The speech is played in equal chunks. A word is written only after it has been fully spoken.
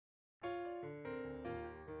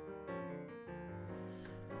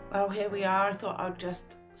Well, here we are. I thought I'd just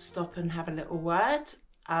stop and have a little word.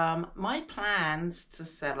 My plans to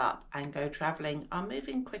sell up and go travelling are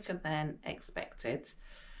moving quicker than expected.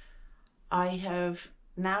 I have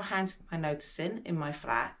now handed my notice in my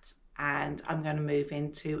flat, and I'm going to move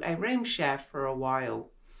into a room share for a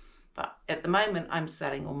while. But at the moment I'm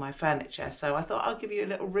selling all my furniture, so I thought I'll give you a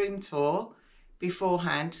little room tour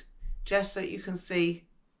beforehand, just so you can see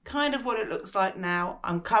kind of what it looks like now.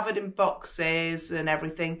 I'm covered in boxes and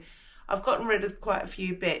everything. I've gotten rid of quite a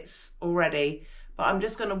few bits already, but I'm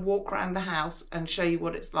just going to walk around the house and show you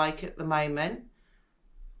what it's like at the moment,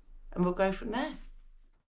 and we'll go from there.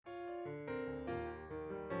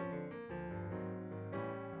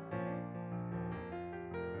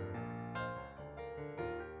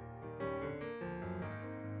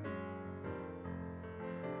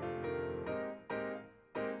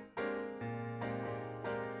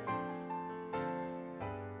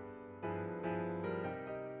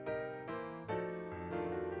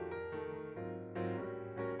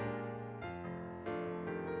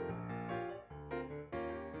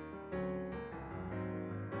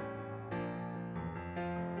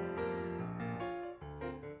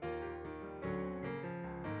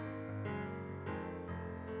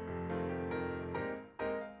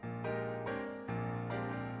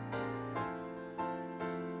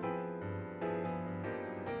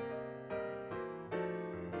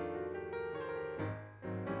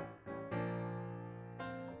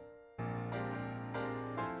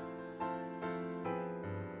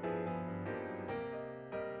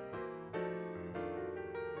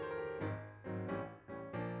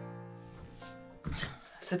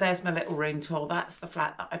 So there's my little room tour. That's the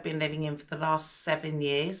flat that I've been living in for the last 7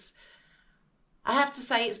 years. I have to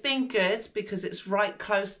say it's been good because it's right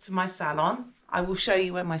close to my salon. I will show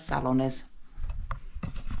you where my salon is.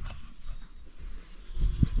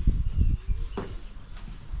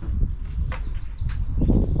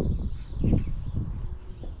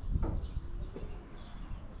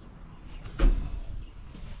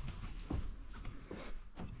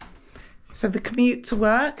 So the commute to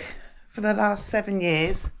work for the last 7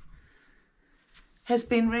 years has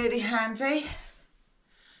been really handy,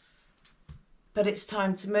 but it's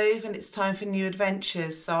time to move and it's time for new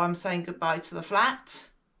adventures. So I'm saying goodbye to the flat,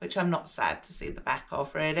 which I'm not sad to see the back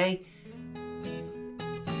of really.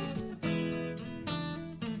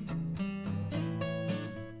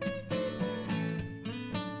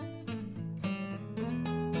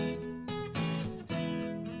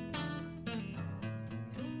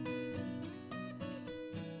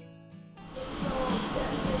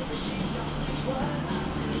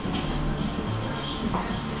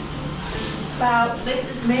 Well, this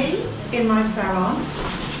is me in my salon.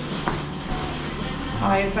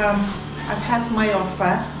 I've had my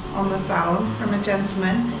offer on the salon from a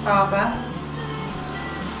gentleman, barber.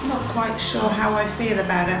 I'm not quite sure how I feel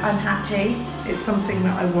about it. I'm happy. It's something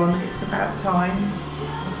that I want. It's about time.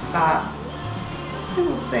 But we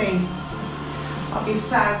will see. I'll be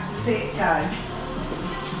sad to see it go.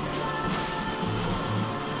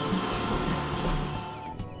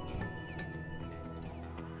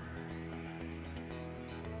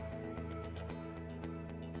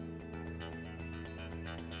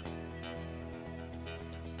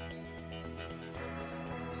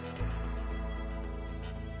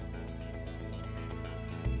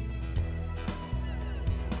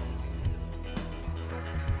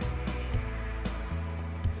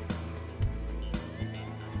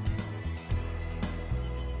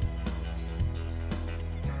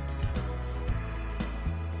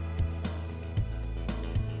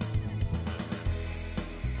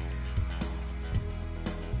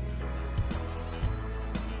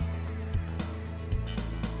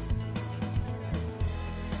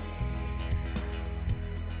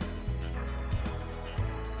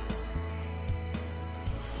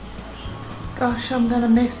 Gosh, I'm gonna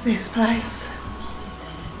miss this place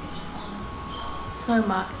so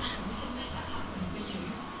much.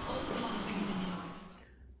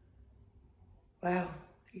 Well,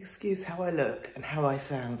 excuse how I look and how I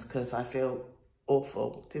sound because I feel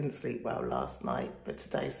awful. Didn't sleep well last night, but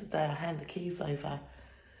today's the day I hand the keys over.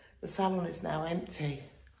 The salon is now empty.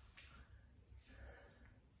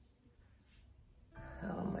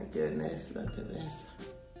 Oh my goodness, look at this.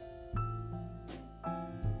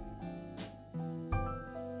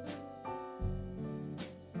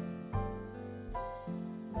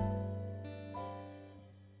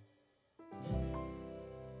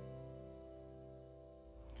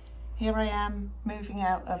 Here I am moving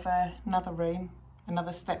out of another room,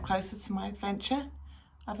 another step closer to my adventure.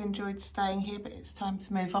 I've enjoyed staying here, but it's time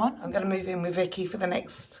to move on. I'm going to move in with Vicky for the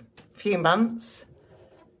next few months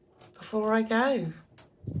before I go.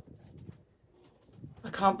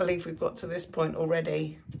 can't believe we've got to this point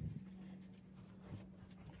already.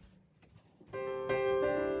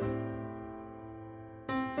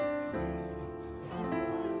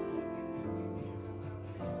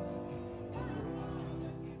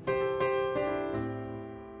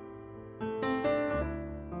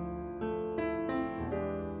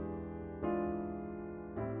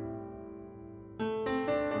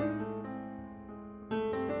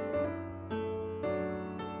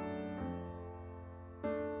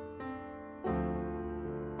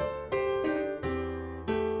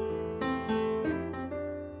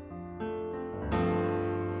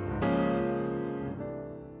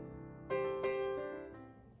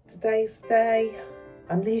 Today's the day.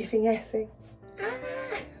 I'm leaving Essex.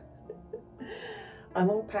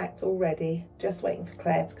 I'm all packed already, just waiting for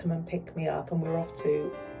Claire to come and pick me up, and we're off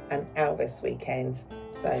to an Elvis weekend.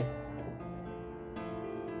 So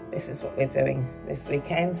this is what we're doing this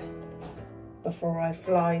weekend before I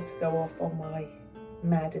fly to go off on my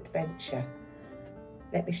mad adventure.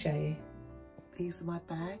 Let me show you. These are my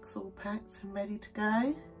bags, all packed and ready to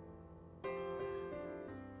go.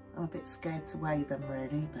 I'm a bit scared to weigh them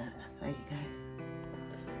really, but there you go.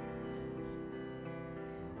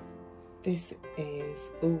 This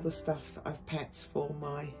is all the stuff that I've packed for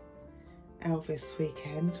my Elvis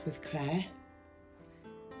weekend with Claire.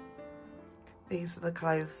 These are the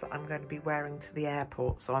clothes that I'm going to be wearing to the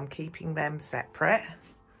airport, so I'm keeping them separate.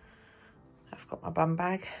 I've got my bum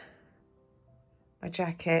bag, my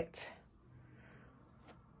jacket,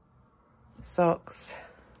 socks,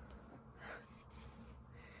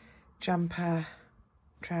 jumper,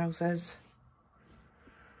 trousers,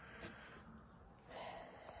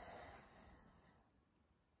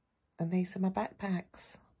 and these are my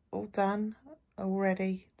backpacks, all done, all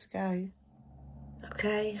ready to go.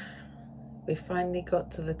 Okay, we finally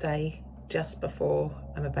got to the day just before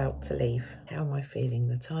I'm about to leave. How am I feeling?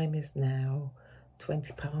 The time is now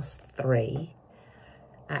 3:20.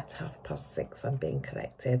 At 6:30 I'm being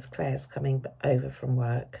collected. Claire's coming over from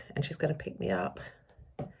work and she's going to pick me up.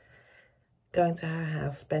 Going to her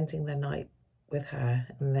house, spending the night with her,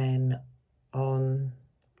 and then on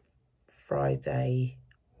Friday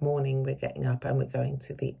morning we're getting up and we're going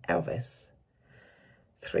to the Elvis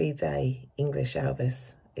 3-day English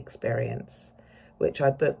Elvis experience, which I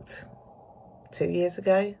booked 2 years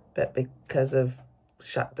ago, but because of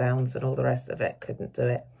shutdowns and all the rest of it, couldn't do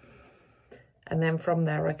it. And then from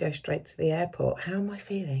there I go straight to the airport. How am I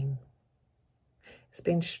feeling? It's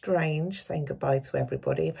been strange saying goodbye to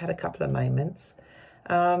everybody. I've had a couple of moments.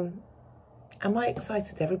 Am I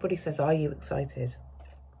excited? Everybody says, are you excited?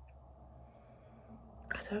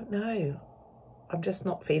 I don't know. I'm just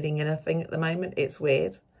not feeling anything at the moment. It's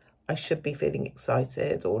weird. I should be feeling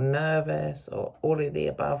excited or nervous or all of the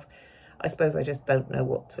above. I suppose I just don't know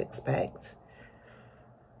what to expect.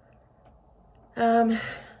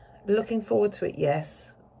 Looking forward to it,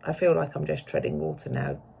 yes. I feel like I'm just treading water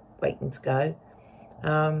now, waiting to go.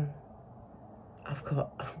 I've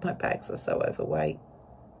got, my bags are so overweight.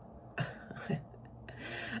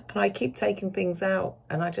 And I keep taking things out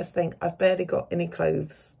and I just think I've barely got any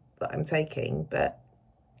clothes that I'm taking, but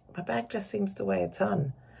my bag just seems to weigh a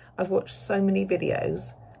ton. I've watched so many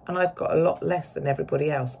videos and I've got a lot less than everybody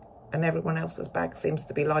else, and everyone else's bag seems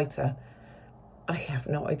to be lighter. I have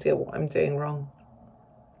no idea what I'm doing wrong.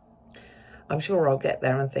 I'm sure I'll get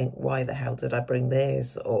there and think, why the hell did I bring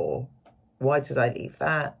this? Or why did I leave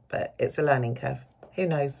that? But it's a learning curve. Who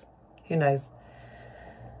knows? Who knows?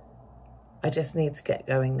 I just need to get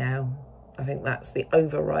going now. I think that's the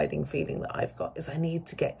overriding feeling that I've got, is I need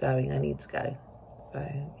to get going. I need to go.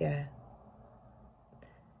 So, yeah.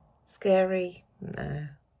 Scary? Nah.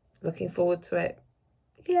 Looking forward to it?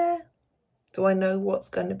 Yeah. Do I know what's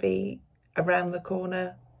going to be around the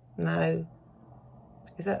corner? No.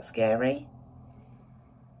 Is that scary?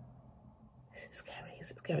 Is it scary? Is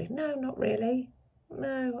it scary? No, not really.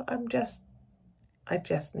 No, I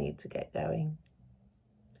just need to get going.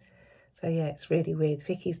 So yeah, it's really weird.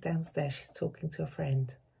 Vicky's downstairs, she's talking to a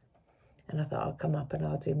friend. And I thought I'll come up and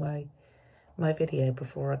I'll do my video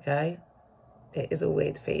before I go. It is a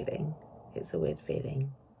weird feeling. It's a weird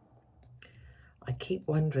feeling. I keep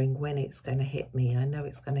wondering when it's going to hit me. I know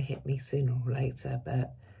it's going to hit me sooner or later,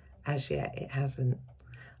 but as yet it hasn't.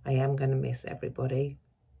 I am going to miss everybody.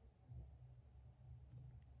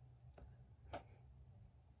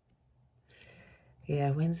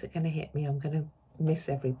 Yeah, when's it going to hit me? I'm going to miss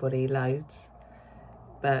everybody loads,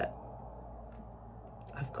 but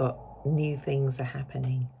I've got new things are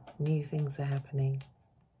happening. New things are happening.